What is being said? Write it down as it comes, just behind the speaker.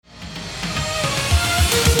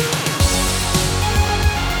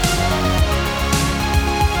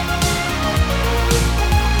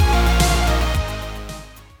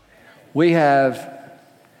We have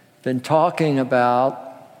been talking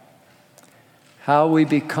about how we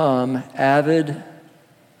become avid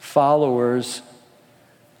followers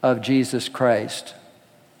of Jesus Christ.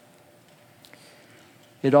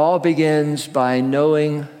 It all begins by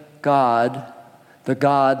knowing God, the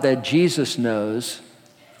God that Jesus knows,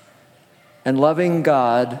 and loving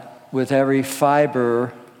God with every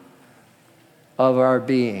fiber of our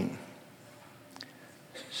being,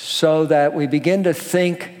 so that we begin to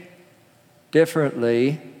think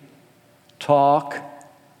differently, talk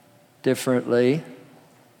differently,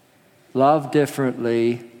 love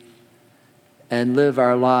differently, and live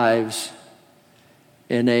our lives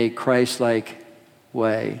in a Christ-like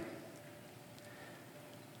way.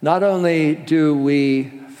 Not only do we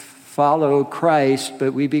follow Christ,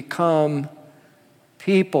 but we become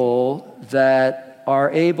people that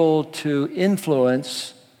are able to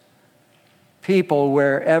influence people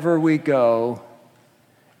wherever we go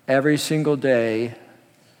every single day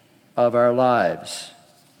of our lives.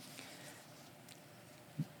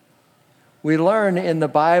 We learn in the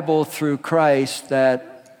Bible through Christ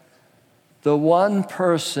that the one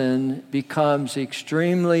person becomes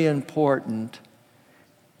extremely important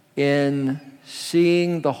in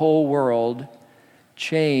seeing the whole world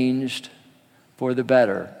changed for the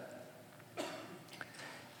better.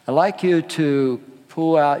 I'd like you to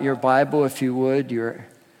pull out your Bible, if you would, your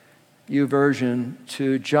YouVersion,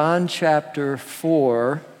 to John chapter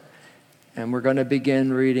 4, and we're going to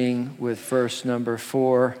begin reading with verse number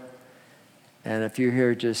 4. And if you're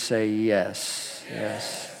here, just say yes,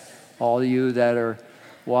 yes. All you that are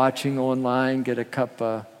watching online, get a cup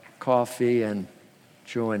of coffee and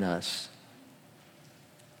join us.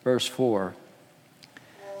 Verse 4.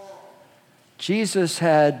 Jesus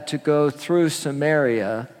had to go through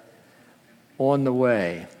Samaria on the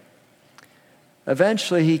way.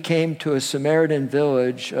 Eventually, he came to a Samaritan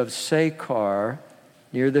village of Sychar,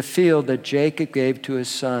 near the field that Jacob gave to his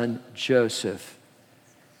son Joseph.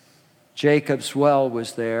 Jacob's well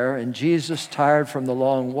was there, and Jesus, tired from the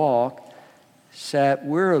long walk, sat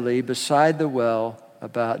wearily beside the well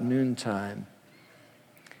about noontime.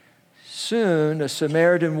 Soon a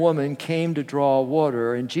Samaritan woman came to draw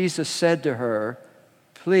water, and Jesus said to her,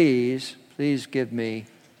 please give me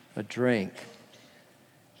a drink."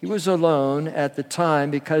 He was alone at the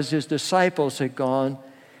time because his disciples had gone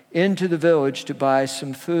into the village to buy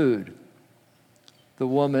some food. The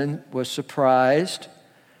woman was surprised,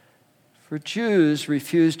 for Jews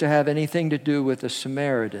refused to have anything to do with the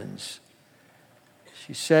Samaritans.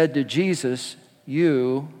 She said to Jesus,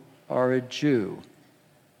 "You are a Jew.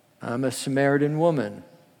 I'm a Samaritan woman.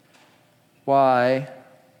 Why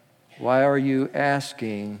are you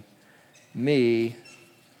asking me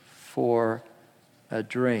for a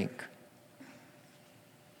drink?"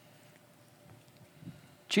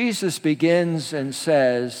 Jesus begins and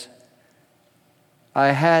says,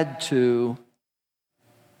 "I had to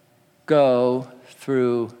go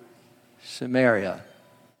through Samaria."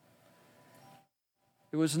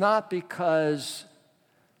 It was not because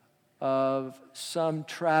of some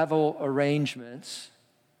travel arrangements.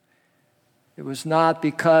 It was not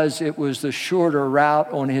because it was the shorter route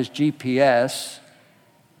on his GPS.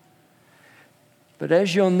 But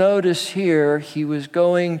as you'll notice here, he was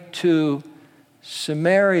going to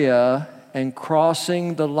Samaria and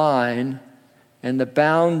crossing the line and the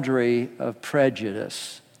boundary of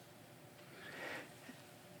prejudice.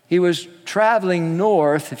 He was traveling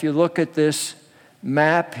north. If you look at this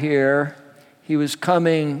map here, he was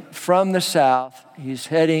coming from the south. He's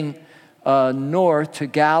heading north to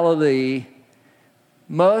Galilee.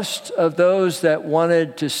 Most of those that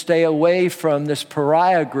wanted to stay away from this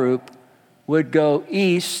pariah group would go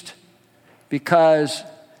east, because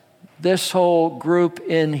this whole group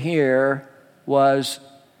in here was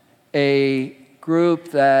a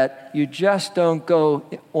group that you just don't go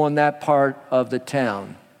on that part of the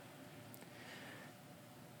town.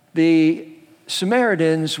 The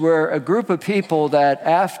Samaritans were a group of people that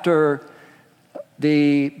after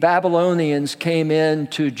the Babylonians came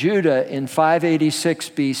into Judah in 586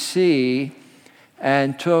 BC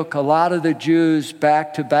and took a lot of the Jews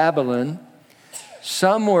back to Babylon,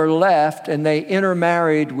 some were left and they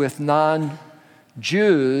intermarried with non-Jews,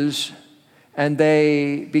 and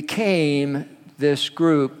they became this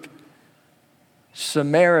group,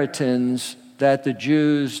 Samaritans, that the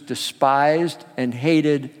Jews despised and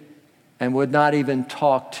hated and would not even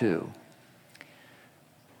talk to.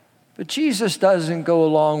 But Jesus doesn't go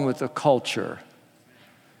along with the culture,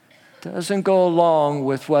 doesn't go along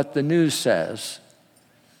with what the news says,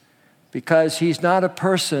 because he's not a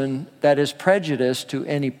person that is prejudiced to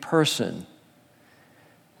any person.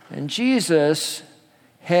 And Jesus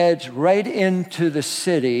heads right into the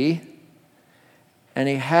city, and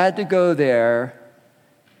he had to go there,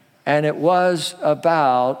 and it was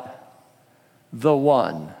about the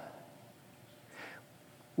one.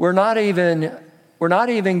 We're not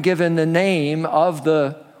even given the name of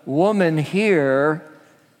the woman here,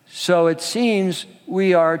 so it seems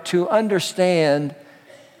we are to understand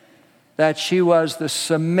that she was the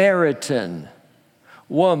Samaritan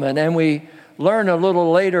woman. And we learn a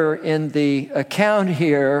little later in the account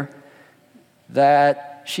here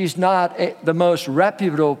that she's not the most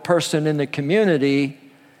reputable person in the community,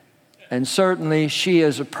 and certainly she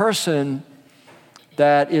is a person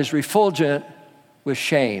that is refulgent with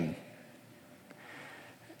shame.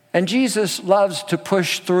 And Jesus loves to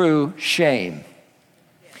push through shame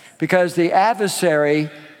because the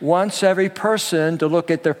adversary wants every person to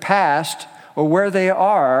look at their past or where they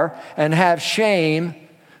are and have shame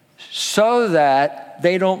so that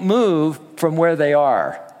they don't move from where they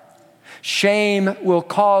are. Shame will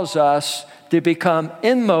cause us to become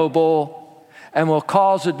immobile and will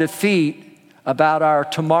cause a defeat about our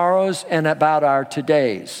tomorrows and about our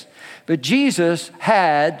todays. But Jesus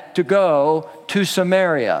had to go to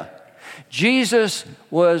Samaria. Jesus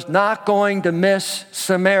was not going to miss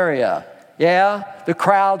Samaria. Yeah, the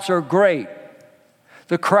crowds are great.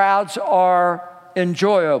 The crowds are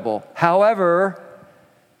enjoyable. However,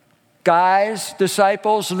 guys,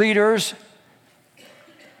 disciples, leaders,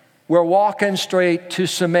 we're walking straight to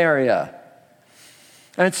Samaria.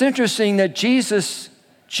 And it's interesting that Jesus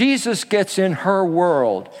gets in her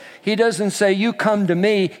world. He doesn't say, you come to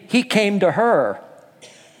me. He came to her.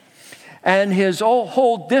 And his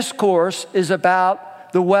whole discourse is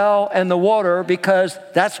about the well and the water because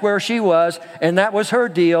that's where she was and that was her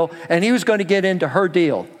deal, and he was going to get into her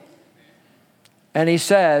deal. And he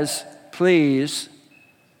says, please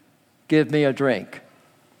give me a drink.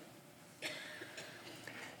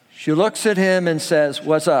 She looks at him and says,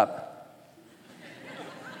 what's up?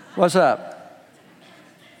 What's up?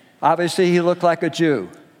 Obviously, he looked like a Jew.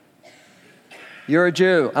 You're a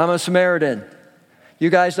Jew. I'm a Samaritan. You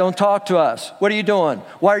guys don't talk to us. What are you doing?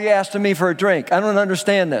 Why are you asking me for a drink? I don't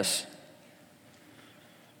understand this.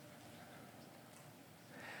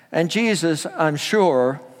 And Jesus, I'm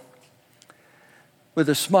sure, with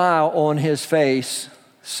a smile on his face,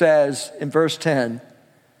 says in verse 10,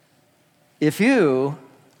 if you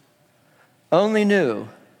only knew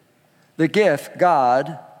the gift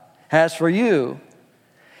God has for you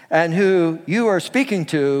and who you are speaking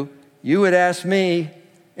to, you would ask me,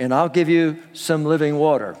 and I'll give you some living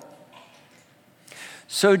water.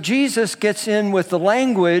 So Jesus gets in with the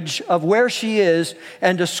language of where she is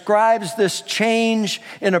and describes this change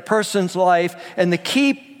in a person's life. And the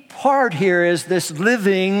key part here is this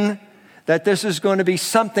living, that this is going to be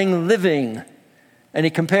something living. And he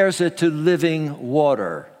compares it to living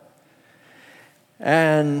water.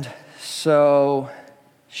 And so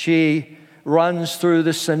she runs through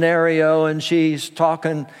the scenario, and she's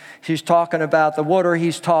talking about the water.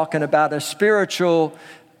 He's talking about a spiritual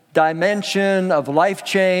dimension of life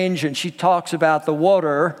change, and she talks about the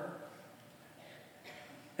water.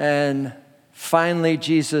 And finally,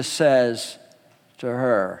 Jesus says to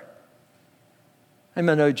her, I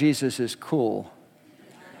know Jesus is cool.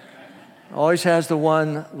 Always has the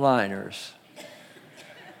one-liners.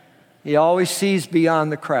 He always sees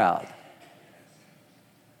beyond the crowd.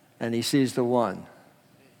 And he sees the one.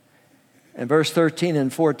 And verse 13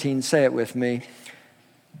 and 14, say it with me.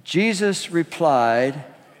 Jesus replied,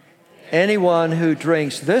 anyone who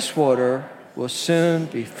drinks this water will soon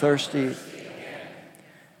be thirsty.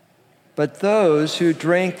 But those who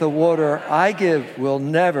drink the water I give will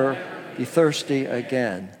never be thirsty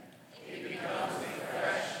again.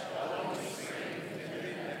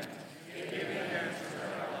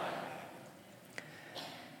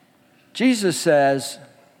 Jesus says,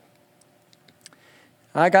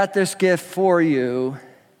 I got this gift for you,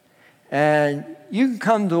 and you can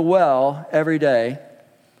come to the well every day,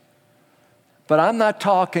 but I'm not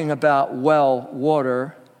talking about well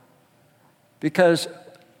water, because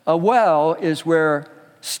a well is where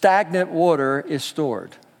stagnant water is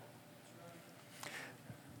stored.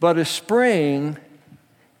 But a spring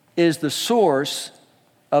is the source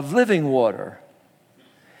of living water.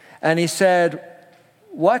 And he said,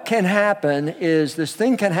 what can happen is this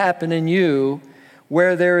thing can happen in you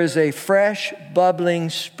where there is a fresh, bubbling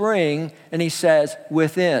spring, and he says,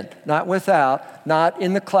 within, not without, not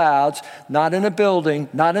in the clouds, not in a building,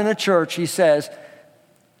 not in a church. He says,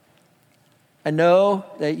 I know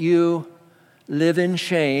that you live in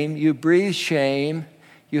shame, you breathe shame,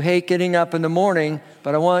 you hate getting up in the morning,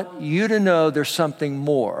 but I want you to know there's something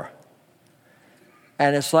more.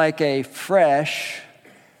 And it's like a fresh,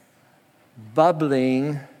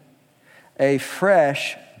 bubbling, a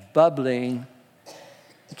fresh, bubbling.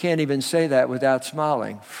 You can't even say that without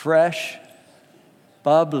smiling. Fresh,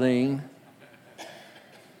 bubbling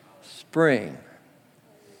spring.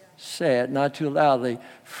 Say it, not too loudly.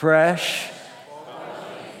 Fresh.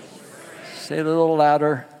 Say it a little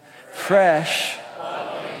louder. Fresh.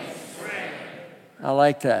 I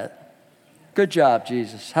like that. Good job,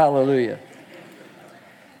 Jesus. Hallelujah.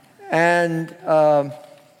 And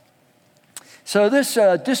so this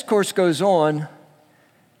discourse goes on,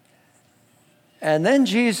 and then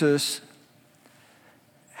Jesus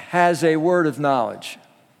has a word of knowledge.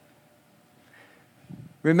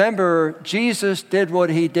 Remember, Jesus did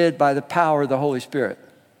what he did by the power of the Holy Spirit.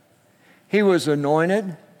 He was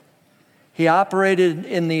anointed. He operated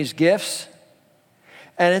in these gifts.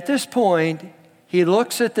 And at this point, he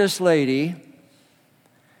looks at this lady,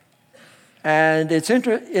 and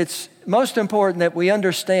it's most important that we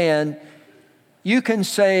understand you can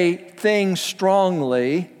say things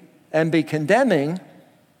strongly and be condemning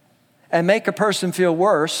and make a person feel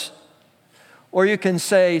worse, or you can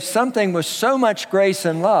say something with so much grace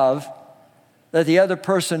and love that the other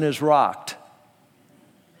person is rocked.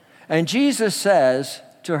 And Jesus says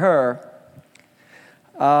to her,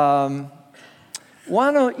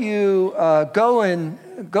 why don't you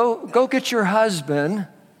go get your husband?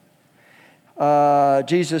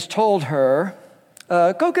 Jesus told her,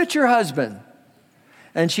 go get your husband.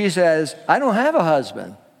 And she says, I don't have a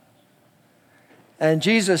husband. And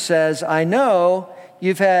Jesus says, I know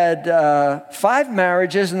you've had 5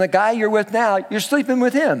 marriages, and the guy you're with now, you're sleeping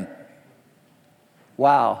with him.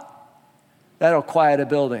 Wow. That'll quiet a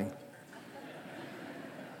building.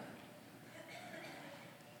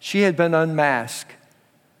 She had been unmasked.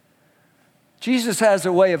 Jesus has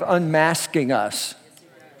a way of unmasking us.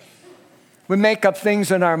 We make up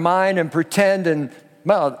things in our mind and pretend, and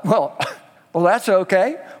well, that's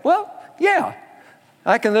okay. Well, yeah,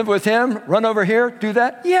 I can live with him, run over here, do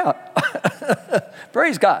that. Yeah,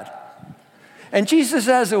 praise God. And Jesus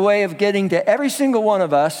has a way of getting to every single one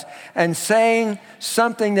of us and saying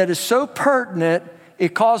something that is so pertinent,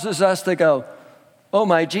 it causes us to go, oh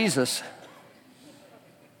my Jesus.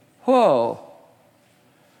 Whoa.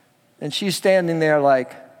 And she's standing there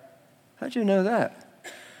like, how'd you know that?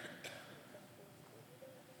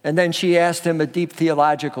 And then she asked him a deep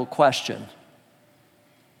theological question.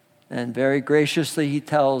 And very graciously, he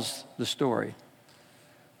tells the story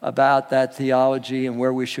about that theology and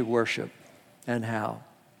where we should worship and how.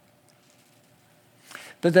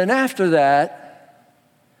 But then after that,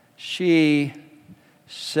 she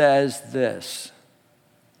says this.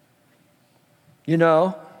 You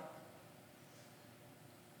know,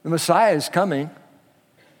 the Messiah is coming.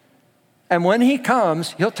 And when he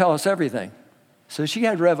comes, he'll tell us everything. So she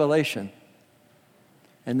had revelation.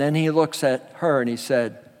 And then he looks at her and he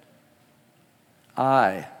said,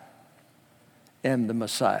 I am the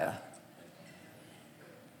Messiah.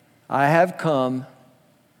 I have come,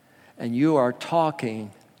 and you are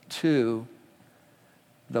talking to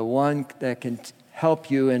the one that can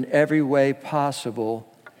help you in every way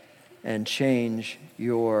possible and change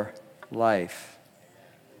your life.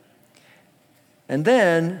 And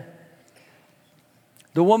then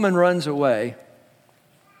the woman runs away.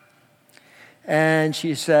 And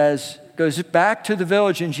she goes back to the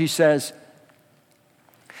village and she says,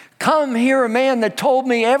 come hear a man that told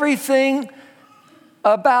me everything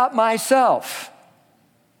about myself.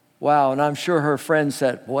 Wow, and I'm sure her friend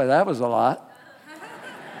said, boy, that was a lot.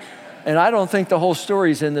 And I don't think the whole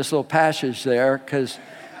story's in this little passage there, because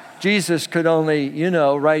Jesus could only,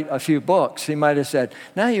 write a few books. He might have said,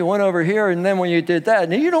 now you went over here, and then when you did that,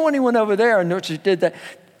 and you know when he went over there, and you did that.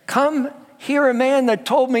 Come hear a man that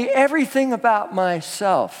told me everything about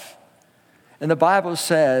myself. And the Bible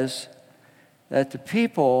says that the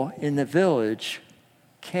people in the village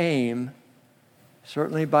came,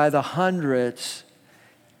 certainly by the hundreds.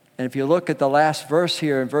 And if you look at the last verse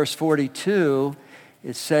here in verse 42,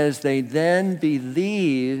 it says they then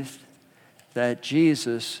believed that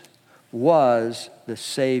Jesus was the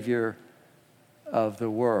Savior of the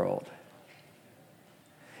world.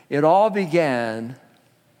 It all began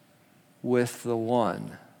with the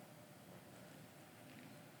one.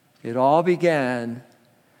 It all began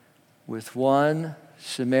with one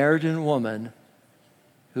Samaritan woman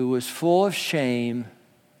who was full of shame,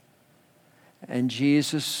 and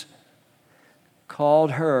Jesus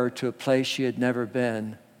called her to a place she had never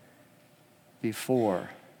been before.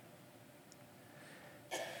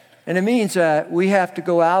 And it means that we have to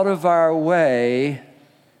go out of our way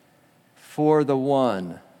for the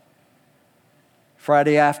one.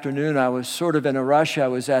 Friday afternoon, I was sort of in a rush. I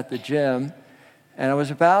was at the gym, And I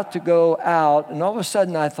was about to go out, and all of a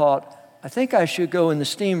sudden I thought, I think I should go in the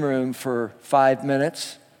steam room for 5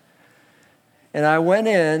 minutes. And I went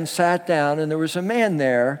in, sat down, and there was a man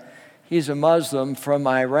there. He's a Muslim from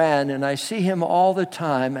Iran, and I see him all the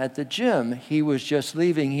time at the gym. He was just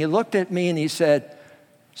leaving. He looked at me and he said,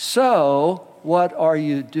 "So, what are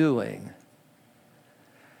you doing?"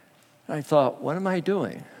 I thought, what am I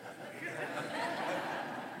doing?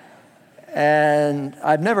 And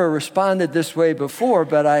I've never responded this way before,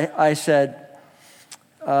 but I said,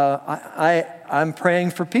 I'm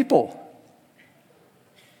praying for people.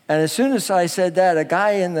 And as soon as I said that, a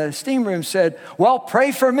guy in the steam room said, "Well,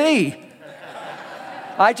 pray for me.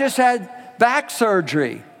 I just had back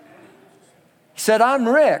surgery." He said, "I'm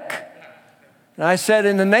Rick." And I said,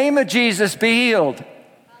 "In the name of Jesus, be healed."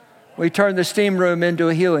 We turned the steam room into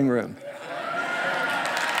a healing room.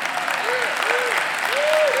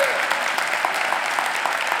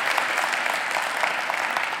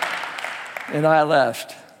 And I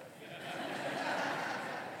left.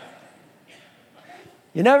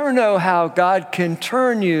 You never know how God can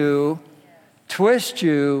turn you, twist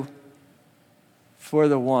you for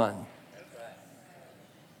the one.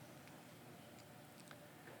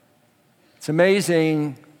 It's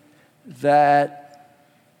amazing that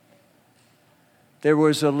there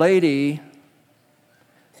was a lady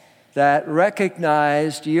that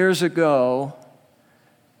recognized years ago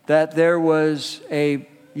that there was a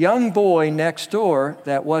young boy next door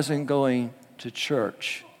that wasn't going to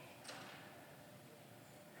church.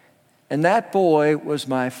 And that boy was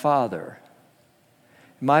my father.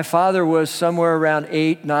 My father was somewhere around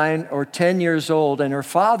 8, 9, or 10 years old, and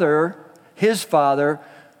his father,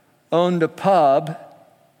 owned a pub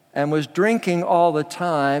and was drinking all the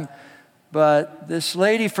time. But this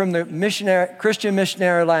lady from the Christian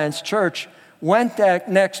Missionary Alliance Church went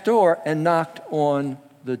next door and knocked on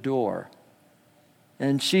the door.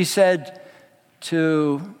 And she said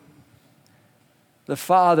to the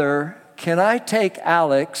father, "Can I take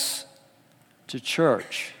Alex to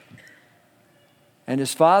church?" And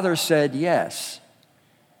his father said yes.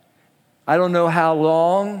 I don't know how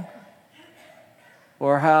long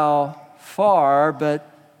or how far, but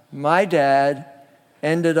my dad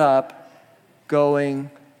ended up going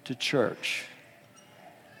to church.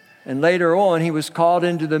 And later on, he was called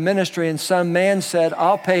into the ministry, and some man said,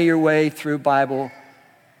 "I'll pay your way through Bible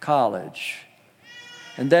college."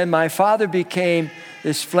 And then my father became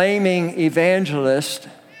this flaming evangelist,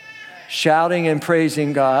 shouting and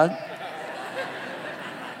praising God.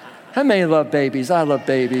 How many love babies? I love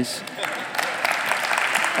babies.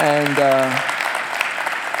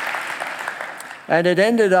 And it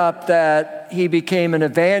ended up that he became an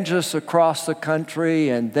evangelist across the country,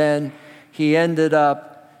 and then he ended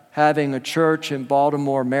up having a church in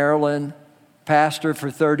Baltimore, Maryland, pastor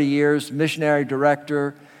for 30 years, missionary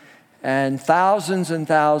director, and thousands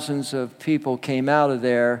of people came out of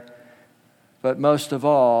there, but most of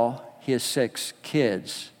all, he has 6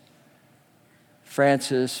 kids.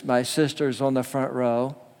 Frances, my sister's on the front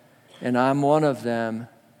row, and I'm one of them.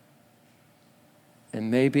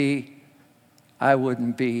 And maybe I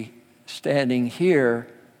wouldn't be standing here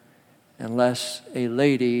unless a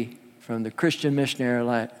lady from the Christian Missionary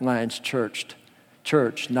Alliance Church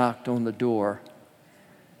knocked on the door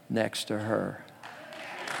next to her.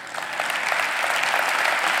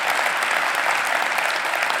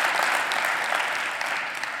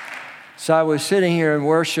 So I was sitting here in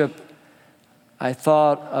worship. I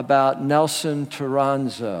thought about Nelson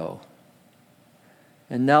Toronzo.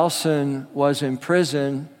 And Nelson was in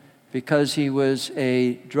prison because he was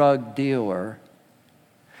a drug dealer.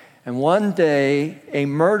 And one day, a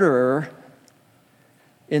murderer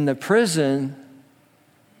in the prison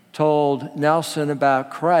told Nelson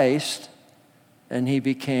about Christ, and he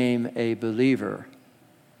became a believer.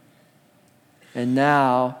 And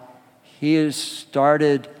now he has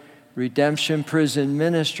started Redemption Prison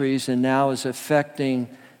Ministries and now is affecting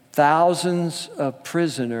thousands of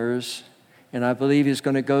prisoners. And I believe he's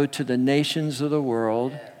going to go to the nations of the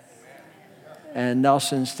world. And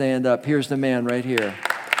Nelson, stand up. Here's the man right here.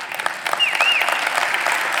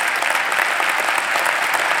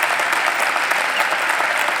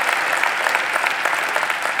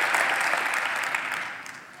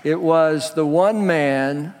 It was the one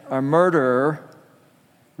man, a murderer,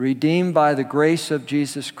 redeemed by the grace of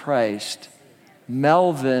Jesus Christ,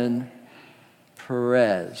 Melvin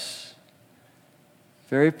Perez.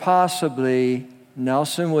 Very possibly,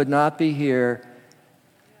 Nelson would not be here,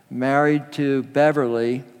 married to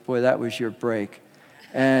Beverly. Boy, that was your break.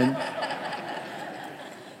 But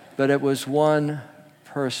it was one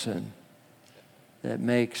person that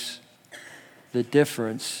makes the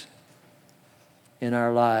difference in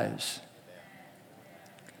our lives.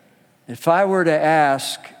 If I were to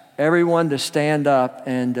ask everyone to stand up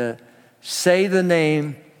and to say the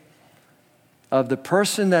name of the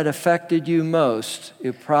person that affected you most,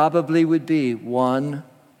 it probably would be one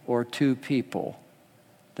or two people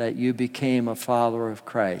that you became a follower of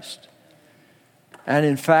Christ. And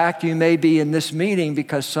in fact, you may be in this meeting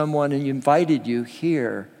because someone invited you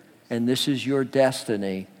here, and this is your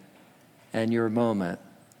destiny and your moment.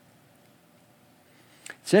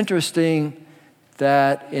 It's interesting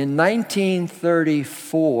that in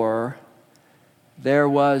 1934, there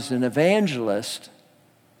was an evangelist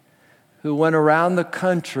who went around the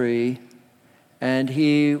country, and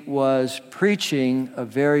he was preaching a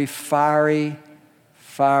very fiery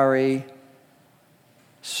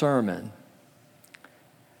sermon.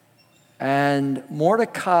 And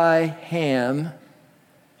Mordecai Ham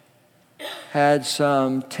had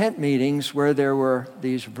some tent meetings where there were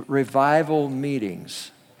these revival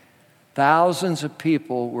meetings. Thousands of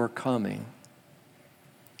people were coming.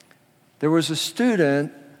 There was a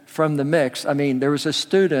student from the mix. There was a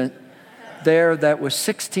student there that was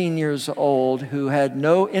 16 years old who had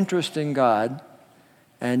no interest in God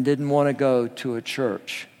and didn't want to go to a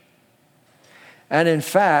church. And in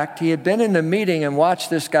fact, he had been in the meeting and watched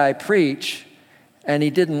this guy preach, and he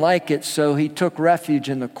didn't like it, so he took refuge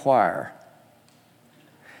in the choir.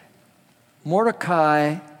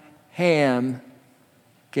 Mordecai Ham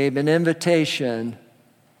gave an invitation,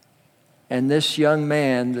 and this young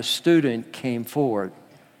man, the student, came forward.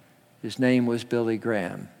 His name was Billy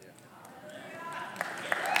Graham.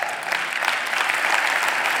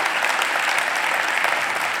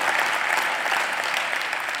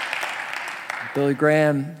 Billy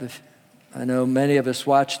Graham, I know many of us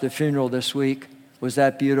watched the funeral this week. Was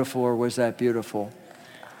that beautiful or was that beautiful?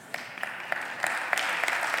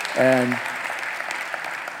 And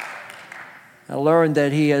I learned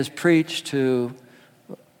that he has preached to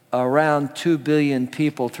around 2 billion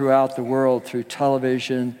people throughout the world through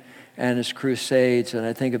television and his crusades. And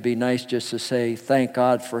I think it'd be nice just to say thank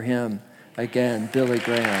God for him again, Billy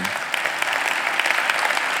Graham.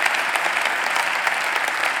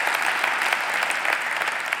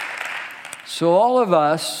 So all of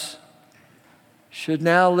us should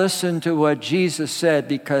now listen to what Jesus said,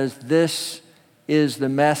 because this is the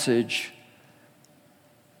message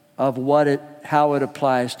of how it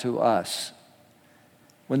applies to us.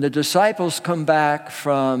 When the disciples come back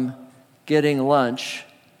from getting lunch,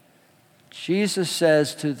 Jesus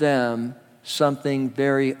says to them something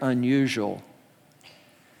very unusual.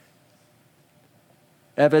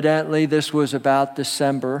 Evidently, this was about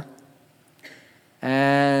December,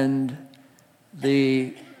 and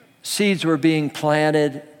the seeds were being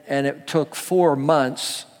planted, and it took 4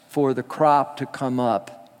 months for the crop to come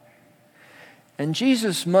up. And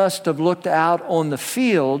Jesus must have looked out on the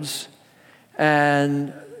fields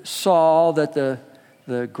and saw that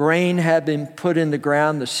the grain had been put in the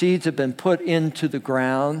ground, the seeds had been put into the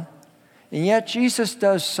ground. And yet Jesus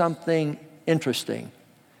does something interesting.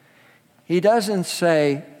 He doesn't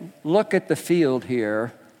say, look at the field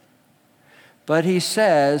here, but he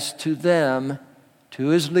says to them, to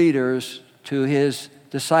his leaders, to his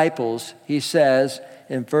disciples, he says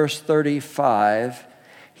in verse 35,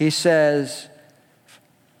 he says,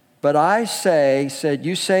 but I say,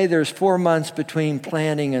 you say there's 4 months between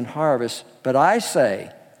planting and harvest, but I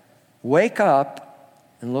say, wake up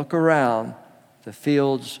and look around. The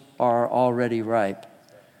fields are already ripe.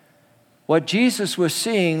 What Jesus was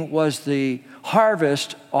seeing was the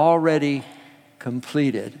harvest already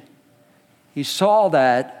completed. He saw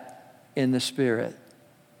that in the Spirit.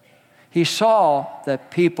 He saw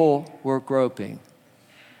that people were groping.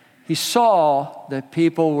 He saw that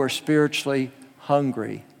people were spiritually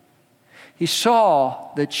hungry. He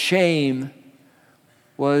saw that shame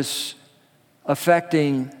was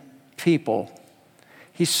affecting people.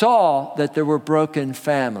 He saw that there were broken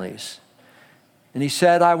families. And he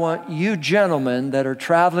said, I want you gentlemen that are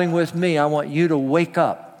traveling with me, I want you to wake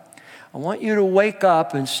up. I want you to wake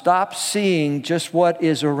up and stop seeing just what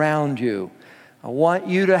is around you. I want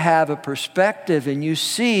you to have a perspective, and you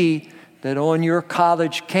see that on your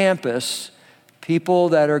college campus, people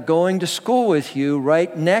that are going to school with you,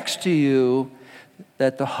 right next to you,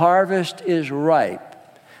 that the harvest is ripe.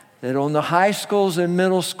 That on the high schools and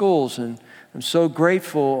middle schools, and I'm so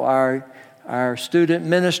grateful our student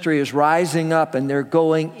ministry is rising up, and they're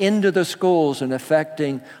going into the schools and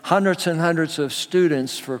affecting hundreds and hundreds of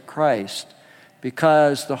students for Christ,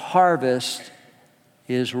 because the harvest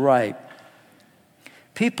is ripe.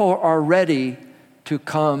 People are ready to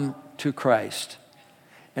come to Christ.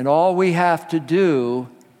 And all we have to do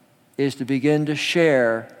is to begin to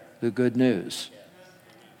share the good news.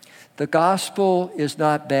 The gospel is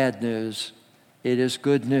not bad news. It is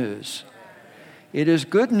good news. It is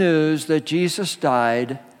good news that Jesus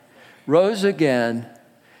died, rose again,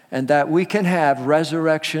 and that we can have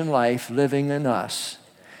resurrection life living in us,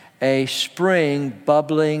 a spring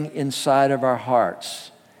bubbling inside of our hearts.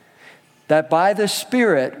 That by the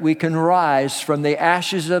Spirit we can rise from the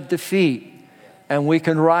ashes of defeat, and we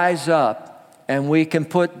can rise up, and we can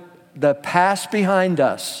put the past behind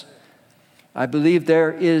us. I believe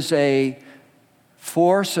there is a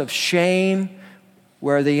force of shame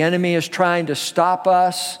where the enemy is trying to stop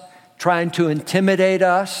us, trying to intimidate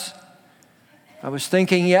us. I was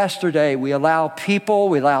thinking yesterday, we allow people,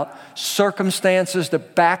 we allow circumstances to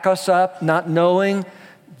back us up, not knowing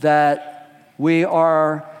that we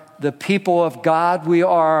are the people of God. We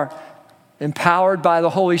are empowered by the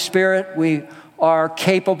Holy Spirit. We are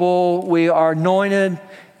capable, we are anointed,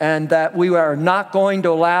 and that we are not going to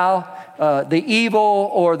allow the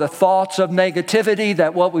evil or the thoughts of negativity,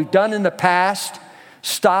 that what we've done in the past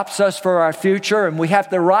stops us for our future. And we have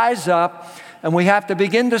to rise up and we have to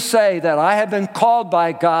begin to say that I have been called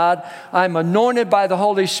by God, I'm anointed by the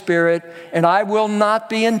Holy Spirit, and I will not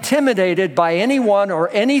be intimidated by anyone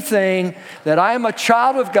or anything, that I am a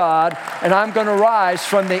child of God and I'm going to rise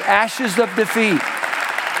from the ashes of defeat.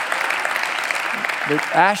 The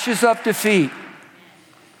ashes of defeat.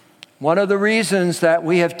 One of the reasons that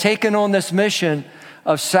we have taken on this mission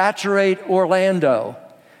of Saturate Orlando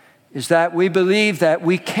is that we believe that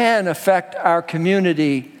we can affect our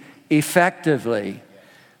community effectively.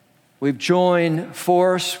 We've joined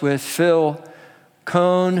force with Phil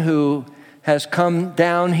Cohn, who has come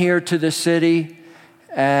down here to the city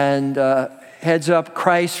and heads up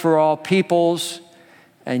Christ for All Peoples.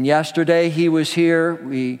 And yesterday he was here.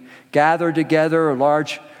 We gathered together, a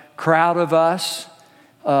large crowd of us.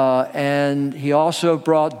 And he also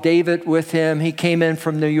brought David with him. He came in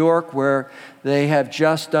from New York, where they have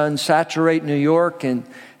just done Saturate New York and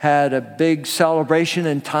had a big celebration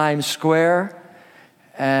in Times Square.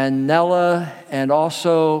 And Nella and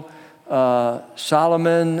also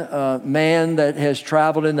Solomon, a man that has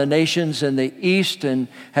traveled in the nations in the East and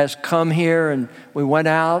has come here. And we went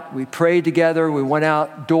out, we prayed together, we went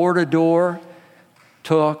out door to door,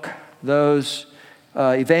 took those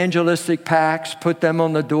evangelistic packs, put them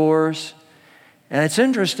on the doors. And it's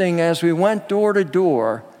interesting, as we went door to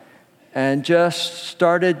door and just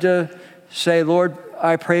started to say, Lord,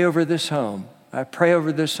 I pray over this home. I pray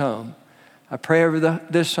over this home. I pray over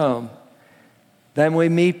this home. Then we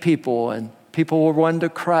meet people and people will run to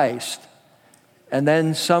Christ. And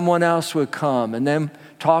then someone else would come and then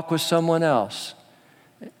talk with someone else.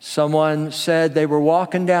 Someone said they were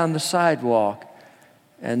walking down the sidewalk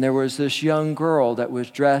and there was this young girl that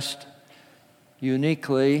was dressed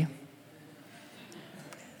uniquely,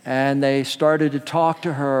 and they started to talk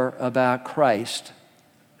to her about Christ.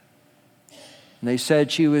 And they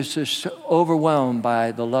said she was just overwhelmed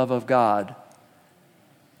by the love of God.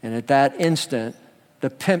 And at that instant,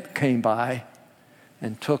 the pimp came by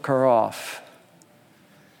and took her off.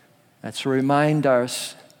 That's to remind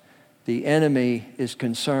us the enemy is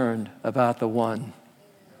concerned about the one.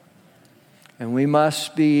 And we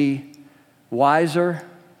must be wiser,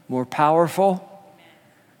 more powerful,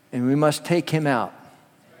 and we must take him out.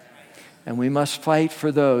 And we must fight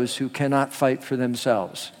for those who cannot fight for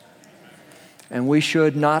themselves. And we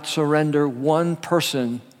should not surrender one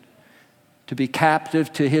person to be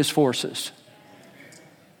captive to his forces.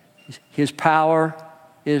 His power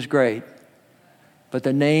is great, but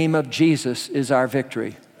the name of Jesus is our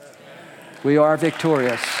victory. We are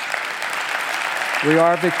victorious. We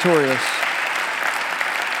are victorious.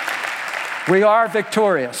 We are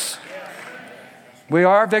victorious. We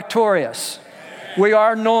are victorious. We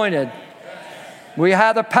are anointed. We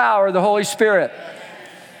have the power of the Holy Spirit.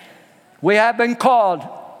 We have been called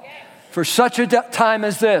for such a time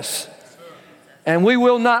as this. And we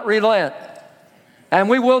will not relent. And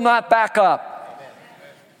we will not back up.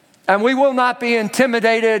 And we will not be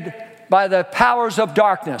intimidated by the powers of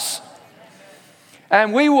darkness.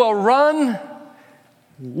 And we will run.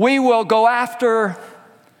 We will go after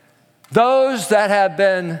those that have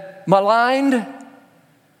been maligned,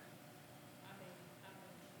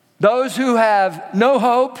 those who have no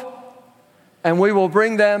hope, and we will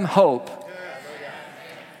bring them hope.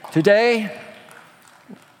 Today,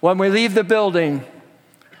 when we leave the building,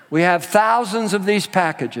 we have thousands of these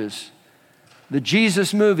packages. The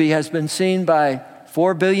Jesus movie has been seen by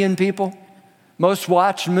 4 billion people. Most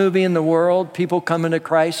watched movie in the world, people coming to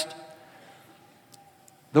Christ.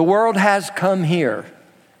 The world has come here.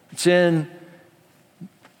 It's in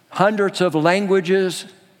hundreds of languages.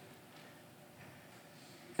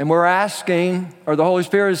 And we're asking, or the Holy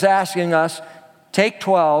Spirit is asking us, take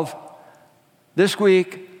 12 this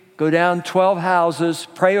week, go down 12 houses,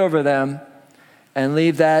 pray over them, and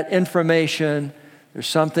leave that information. There's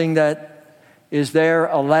something that is there,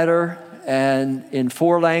 a letter, and in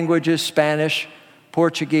 4 languages, Spanish,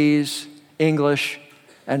 Portuguese, English,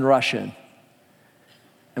 and Russian.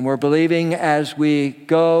 And we're believing as we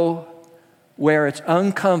go where it's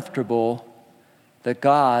uncomfortable that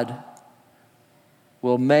God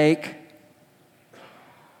will make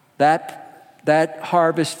that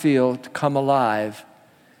harvest field come alive,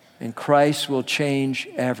 and Christ will change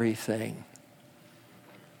everything.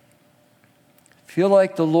 I feel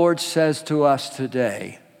like the Lord says to us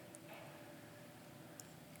today,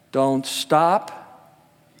 don't stop.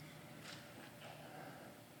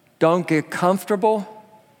 Don't get comfortable.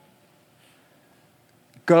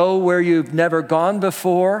 Go where you've never gone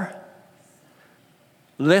before.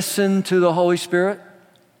 Listen to the Holy Spirit,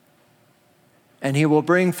 and He will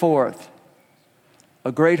bring forth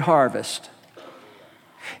a great harvest.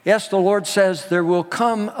 Yes, the Lord says there will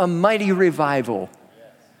come a mighty revival.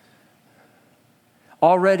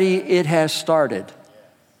 Already it has started.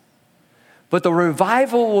 But the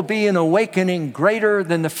revival will be an awakening greater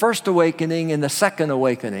than the first awakening and the second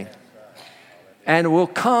awakening. And it will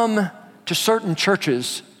come to certain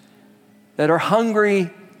churches that are hungry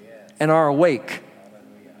and are awake.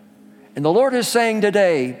 And the Lord is saying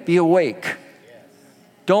today, be awake.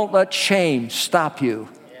 Don't let shame stop you.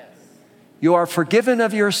 You are forgiven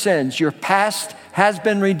of your sins. Your past has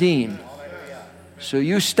been redeemed. So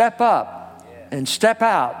you step up and step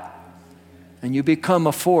out, and you become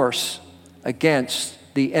a force against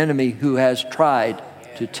the enemy who has tried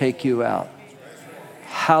to take you out.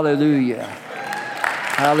 Hallelujah.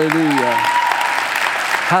 Hallelujah.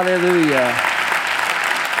 Hallelujah.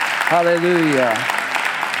 Hallelujah.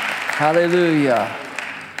 Hallelujah.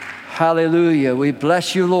 Hallelujah. We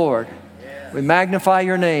bless you, Lord. We magnify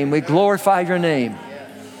your name. We glorify your name.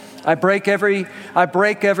 I break every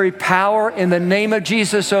power in the name of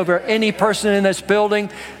Jesus over any person in this building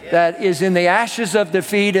that is in the ashes of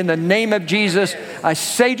defeat. In the name of Jesus, I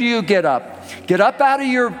say to you, get up. Get up out of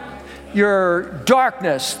your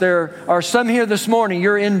darkness. There are some here this morning,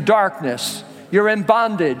 you're in darkness. You're in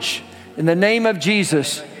bondage. In the name of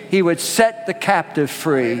Jesus, He would set the captive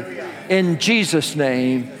free. In Jesus'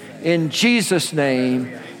 name, in Jesus'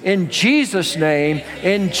 name, in Jesus' name,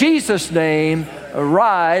 in Jesus' name,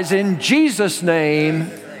 arise in Jesus'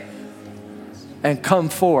 name and come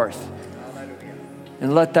forth.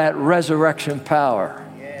 And let that resurrection power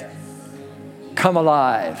come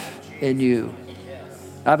alive in you.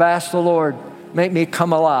 I've asked the Lord, make me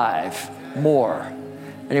come alive more.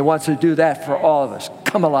 And He wants to do that for all of us.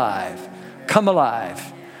 Come alive. Come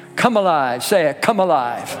alive. Come alive. Say it. Come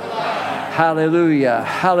alive. Come alive. Hallelujah.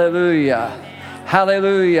 Hallelujah.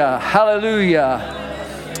 Hallelujah. Hallelujah.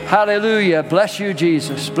 Hallelujah. Bless you,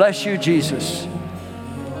 Jesus. Bless you, Jesus.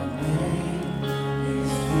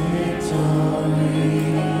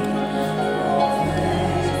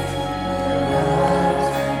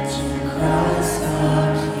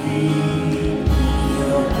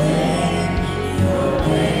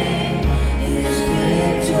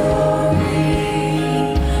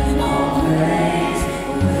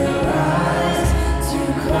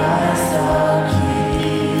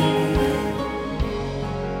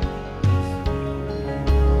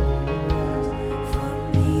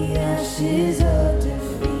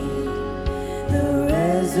 The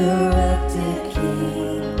resurrected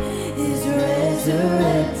King is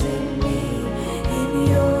resurrected.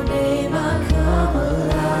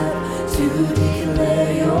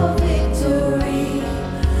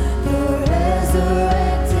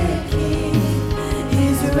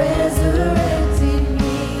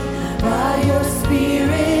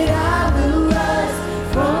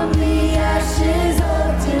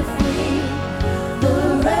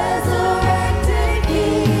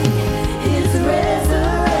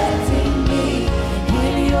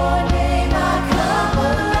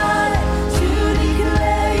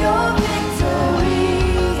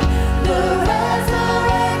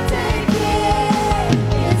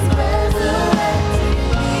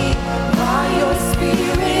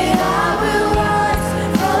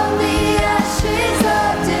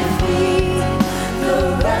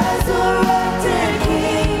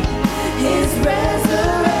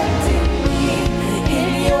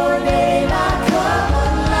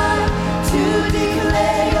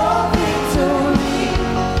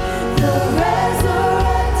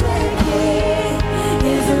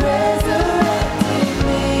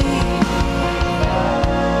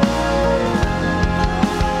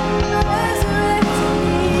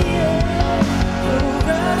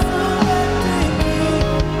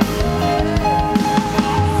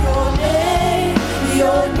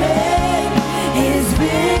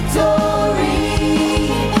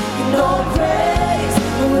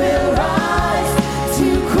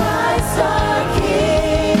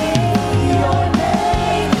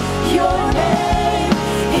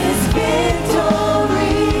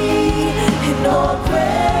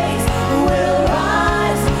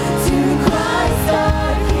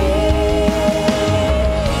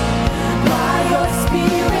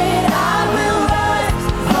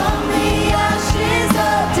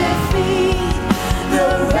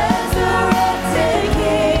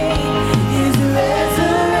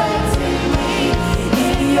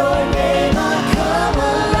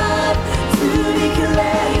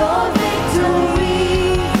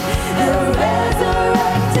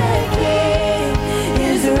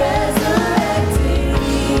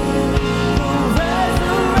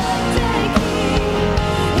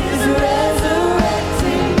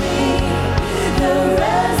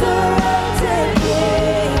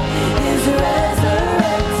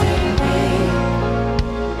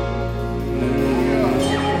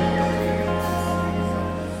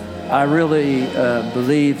 I really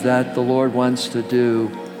believe that the Lord wants to do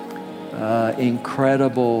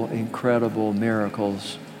incredible, incredible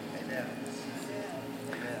miracles.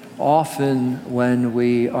 Often when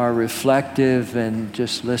we are reflective and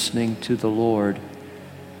just listening to the Lord,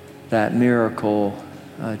 that miracle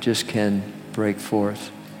just can break forth.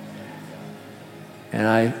 And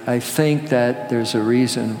I think that there's a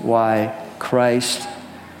reason why Christ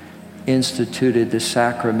instituted the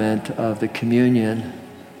sacrament of the communion,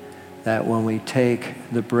 that when we take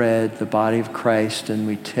the bread, the body of Christ, and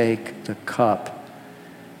we take the cup,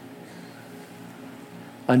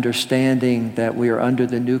 understanding that we are under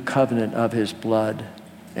the new covenant of his blood,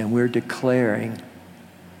 and we're declaring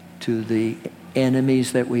to the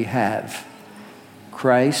enemies that we have,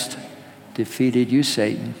 Christ defeated you,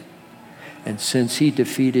 Satan, and since he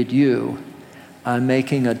defeated you, I'm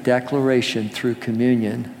making a declaration through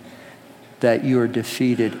communion that you are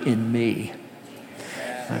defeated in me.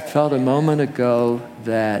 I felt a moment ago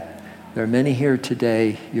that there are many here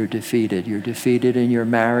today, you're defeated. You're defeated in your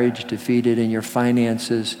marriage, defeated in your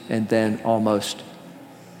finances, and then almost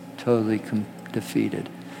totally defeated.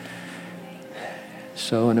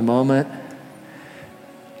 So in a moment,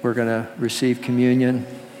 we're going to receive communion,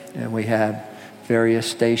 and we have various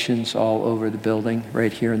stations all over the building,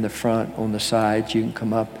 right here in the front, on the sides. You can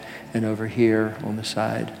come up, and over here on the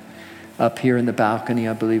side. Up here in the balcony,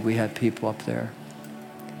 I believe we have people up there.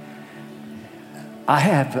 I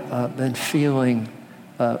have been feeling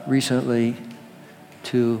recently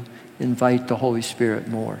to invite the Holy Spirit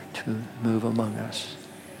more to move among us,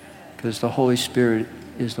 because the Holy Spirit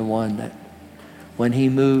is the one that, when he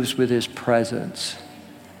moves with his presence,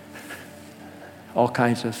 all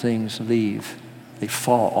kinds of things leave. They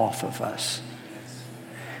fall off of us.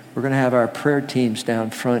 We're going to have our prayer teams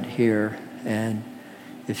down front here, and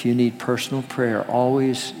if you need personal prayer,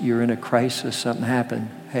 always you're in a crisis, something happened.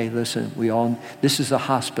 Hey, listen, this is a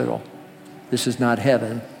hospital. This is not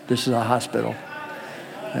heaven. This is a hospital.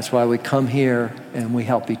 That's why we come here and we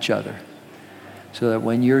help each other. So that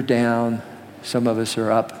when you're down, some of us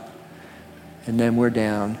are up, and then we're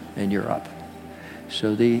down and you're up.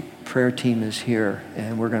 So the prayer team is here,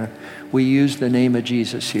 and we use the name of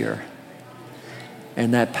Jesus here.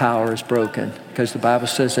 And that power is broken, because the Bible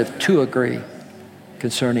says if two agree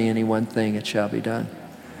concerning any one thing, it shall be done.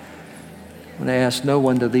 I'm going to ask no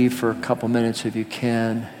one to leave for a couple minutes if you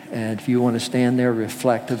can. And if you want to stand there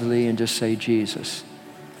reflectively and just say Jesus,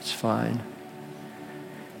 it's fine.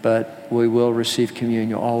 But we will receive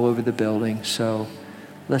communion all over the building. So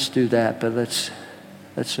let's do that. But let's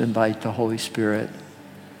invite the Holy Spirit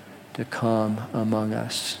to come among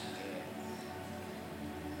us.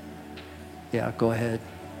 Yeah, go ahead.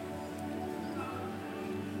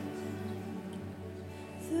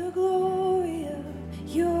 The glory of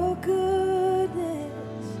your goodness,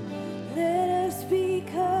 let us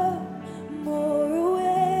become more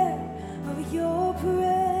aware of your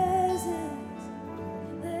presence.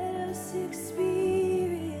 Let us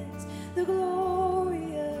experience the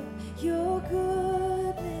glory of your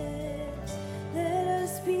goodness. Let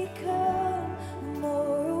us become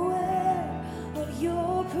more aware of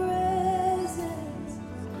your presence.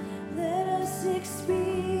 Let us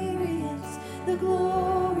experience the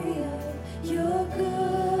glory of your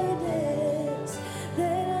goodness.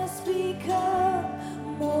 Let us become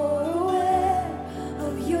more aware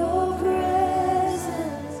of your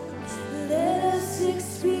presence. Let us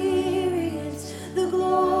experience the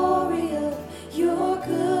glory of your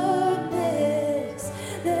goodness.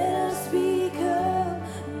 Let us become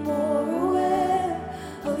more aware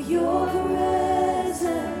of your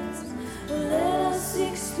presence. Let us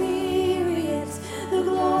experience the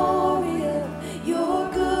glory of your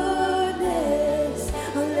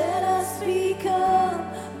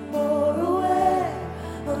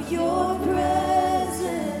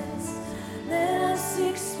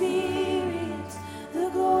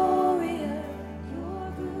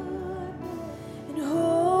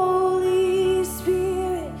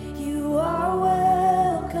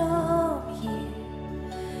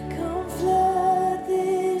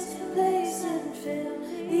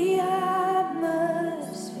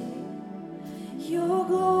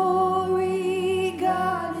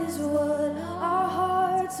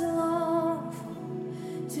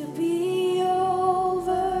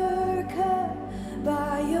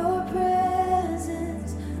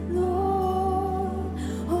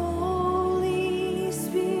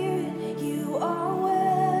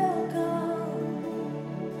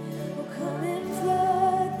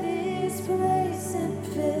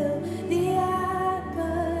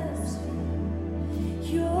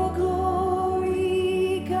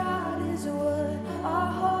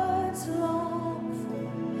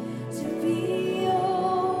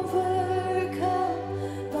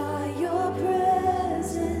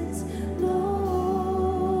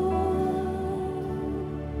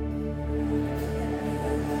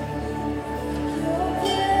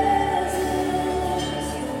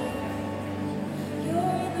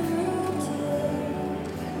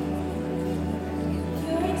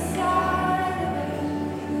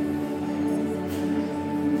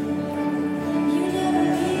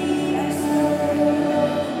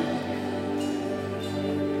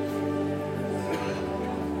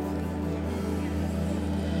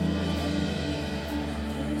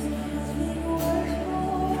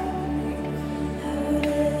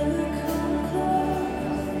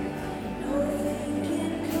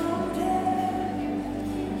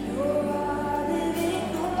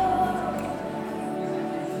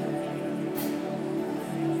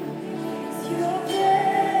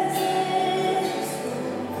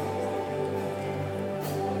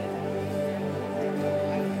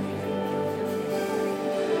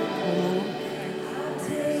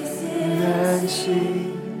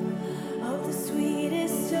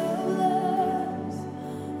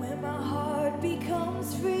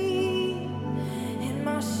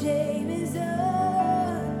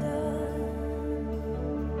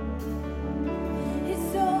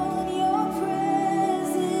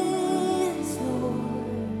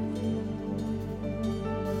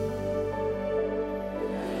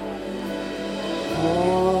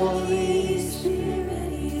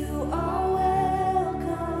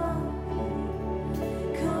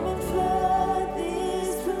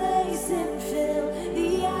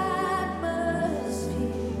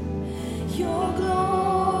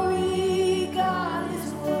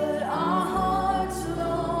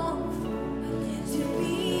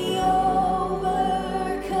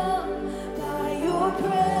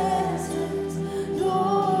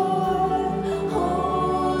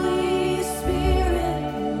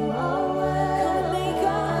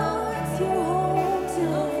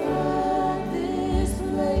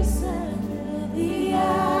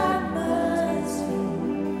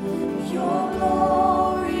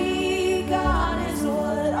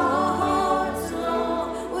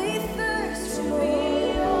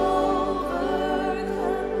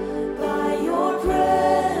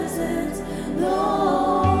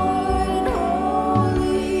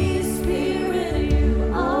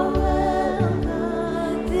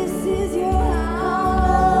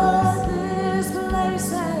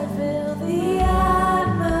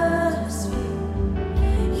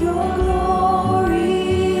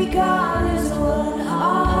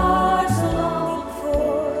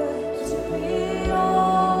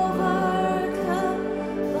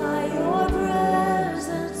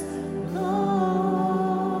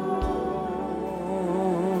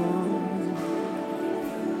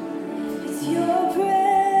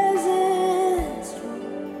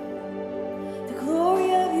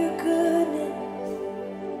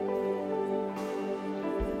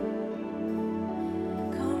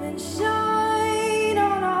shine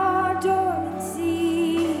on our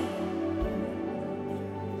dormancy.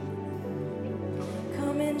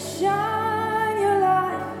 Come and shine your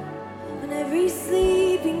light on every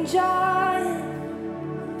sleeping giant.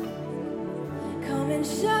 Come and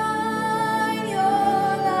shine your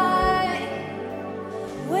light.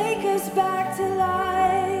 Wake us back to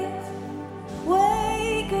life.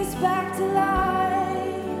 Wake us back to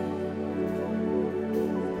life.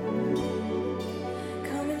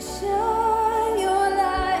 Come and shine your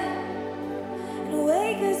light and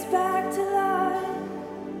wake us back to life.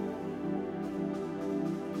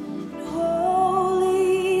 And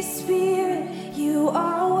Holy Spirit, you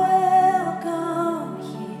are welcome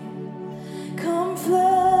here. Come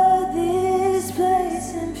flood this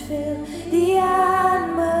place and fill the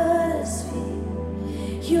atmosphere.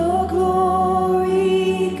 Your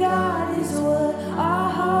glory, God, is what our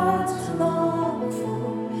hearts long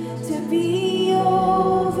for, to be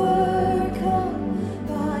overcome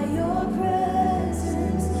by your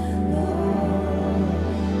presence, Lord.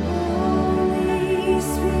 Holy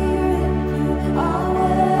Spirit, you are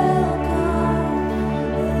welcome.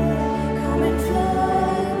 Come and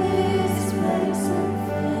flood this place and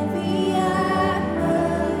fill the atmosphere.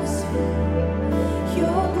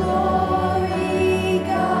 Your glory,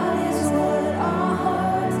 God, is what our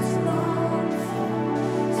hearts long for,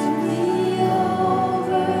 to be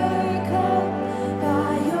overcome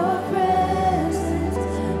by your presence,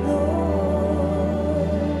 Lord.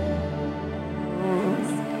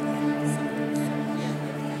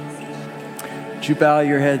 Would you bow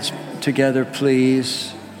your heads together,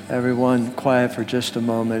 please? Everyone quiet for just a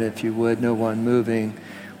moment, if you would. No one moving.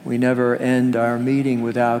 We never end our meeting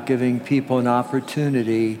without giving people an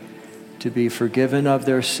opportunity to be forgiven of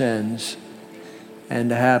their sins and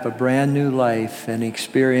to have a brand new life and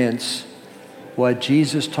experience what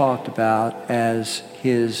Jesus talked about as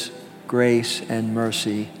his grace and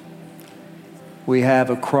mercy. We have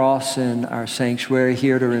a cross in our sanctuary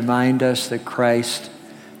here to remind us that Christ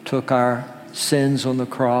took our sins on the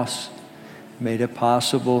cross, made it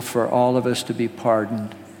possible for all of us to be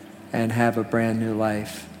pardoned and have a brand new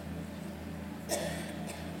life.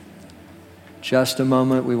 Just a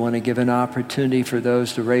moment, we want to give an opportunity for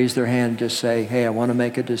those to raise their hand and just say, hey, I want to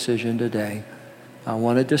make a decision today. I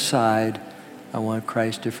want to decide. I want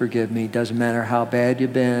Christ to forgive me. Doesn't matter how bad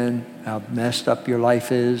you've been, how messed up your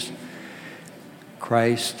life is.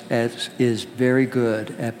 Christ is very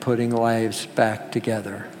good at putting lives back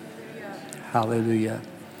together. Hallelujah.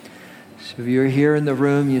 So if you're here in the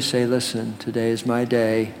room, you say, listen, today is my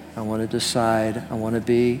day. I want to decide. I want to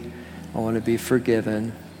be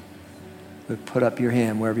forgiven. But put up your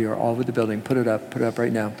hand wherever you are, all over the building. Put it up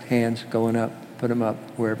right now. Hands going up. Put them up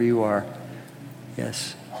wherever you are.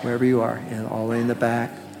 Yes, wherever you are. And all the way in the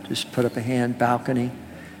back, just put up a hand. Balcony.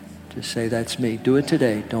 Just say, that's me. Do it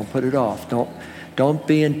today. Don't put it off. Don't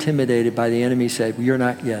be intimidated by the enemy. Say, you're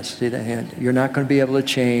not, yes, see that hand. You're not going to be able to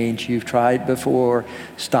change. You've tried before.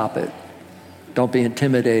 Stop it. Don't be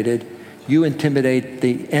intimidated. You intimidate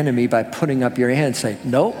the enemy by putting up your hand. Say,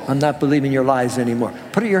 no, I'm not believing your lies anymore.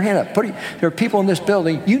 Put your hand up. There are people in this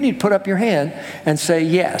building. You need to put up your hand and say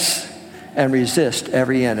yes and resist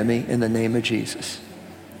every enemy in the name of Jesus.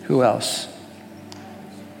 Who else?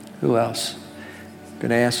 Who else? I'm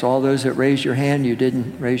going to ask all those that raised your hand, you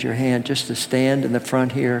didn't raise your hand, just to stand in the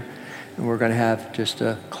front here. And we're going to have just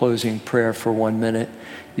a closing prayer for 1 minute.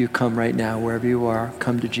 You come right now, wherever you are.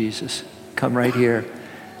 Come to Jesus. Come right here.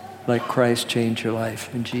 Let Christ change your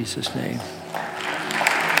life in Jesus' name.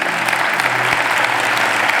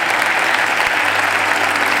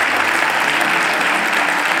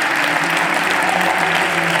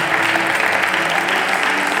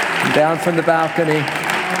 And down from the balcony.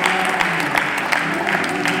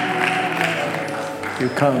 You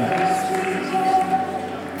come.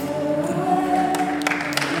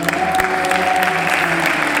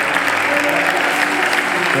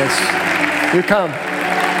 Yes. You come.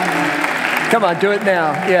 Come on, do it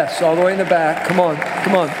now. Yes, all the way in the back. Come on,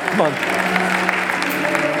 come on, come on.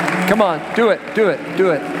 Come on, do it, do it, do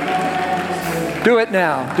it. Do it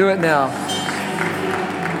now, do it now.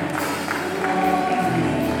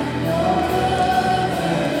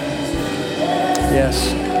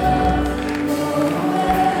 Yes.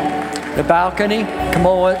 The balcony, come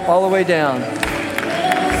on, all the way down.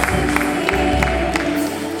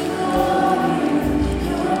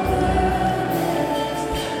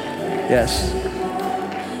 Yes.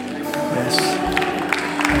 Yes.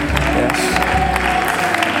 Yes.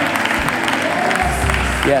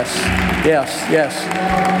 Yes. Yes. Yes.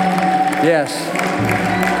 Yes.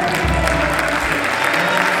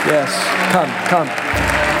 Yes. Come. Come.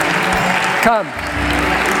 Come.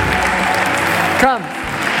 Come.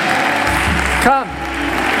 Come.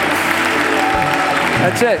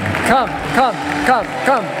 That's it. Come, come, come,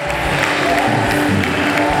 come.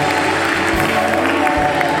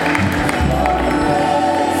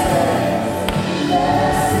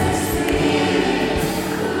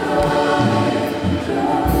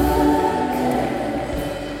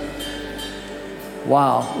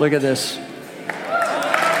 Wow, look at this.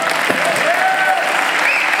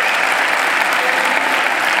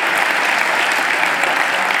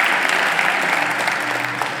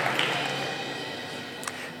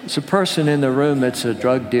 There's a person in the room that's a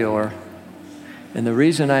drug dealer. And the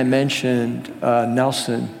reason I mentioned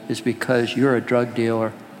Nelson is because you're a drug dealer.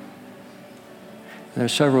 And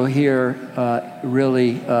there's several here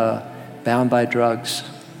really bound by drugs.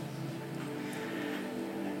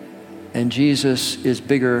 And Jesus is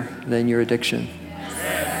bigger than your addiction.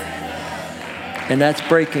 And that's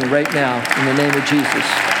breaking right now in the name of Jesus.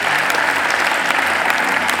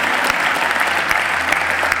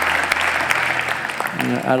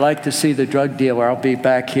 I like to see the drug dealer. I'll be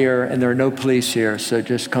back here, and there are no police here, so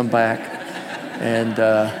just come back. And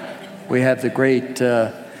we have the great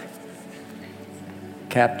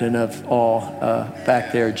captain of all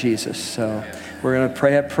back there, Jesus. So we're going to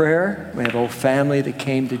pray a prayer. We have a whole family that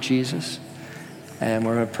came to Jesus. And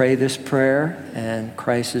we're going to pray this prayer, and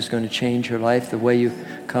Christ is going to change your life. The way you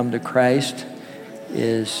come to Christ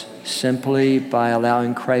is simply by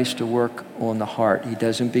allowing Christ to work on the heart. He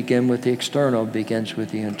doesn't begin with the external, begins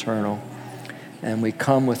with the internal. And we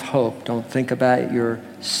come with hope. Don't think about your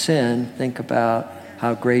sin. Think about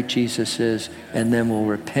how great Jesus is, and then we'll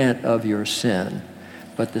repent of your sin.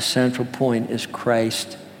 But the central point is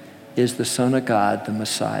Christ is the Son of God, the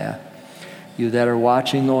Messiah. You that are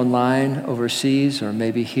watching online overseas or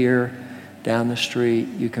maybe here down the street,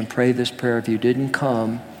 you can pray this prayer. If you didn't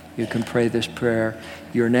come, you can pray this prayer.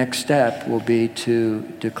 Your next step will be to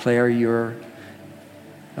declare your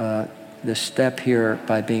the step here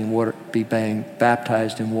by being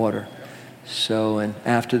baptized in water. So, and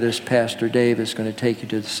after this, Pastor Dave is going to take you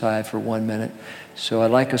to the side for 1 minute. So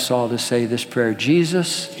I'd like us all to say this prayer.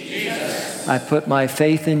 Jesus, I put my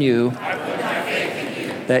faith in you,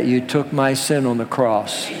 that you took my sin on the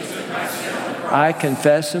cross. I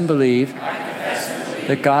confess and believe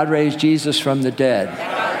that God raised Jesus from the dead,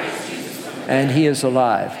 and he is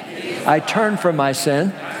alive. I turn from my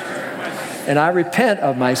sin, and I repent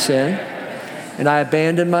of my sin, and I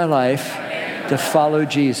abandon my life to follow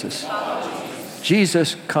Jesus.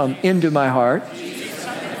 Jesus, come into my heart.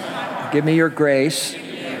 Give me your grace,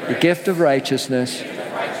 the gift of righteousness,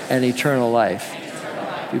 and eternal life.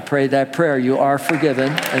 If you pray that prayer, you are forgiven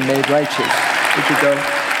and made righteous. Good to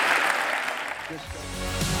go.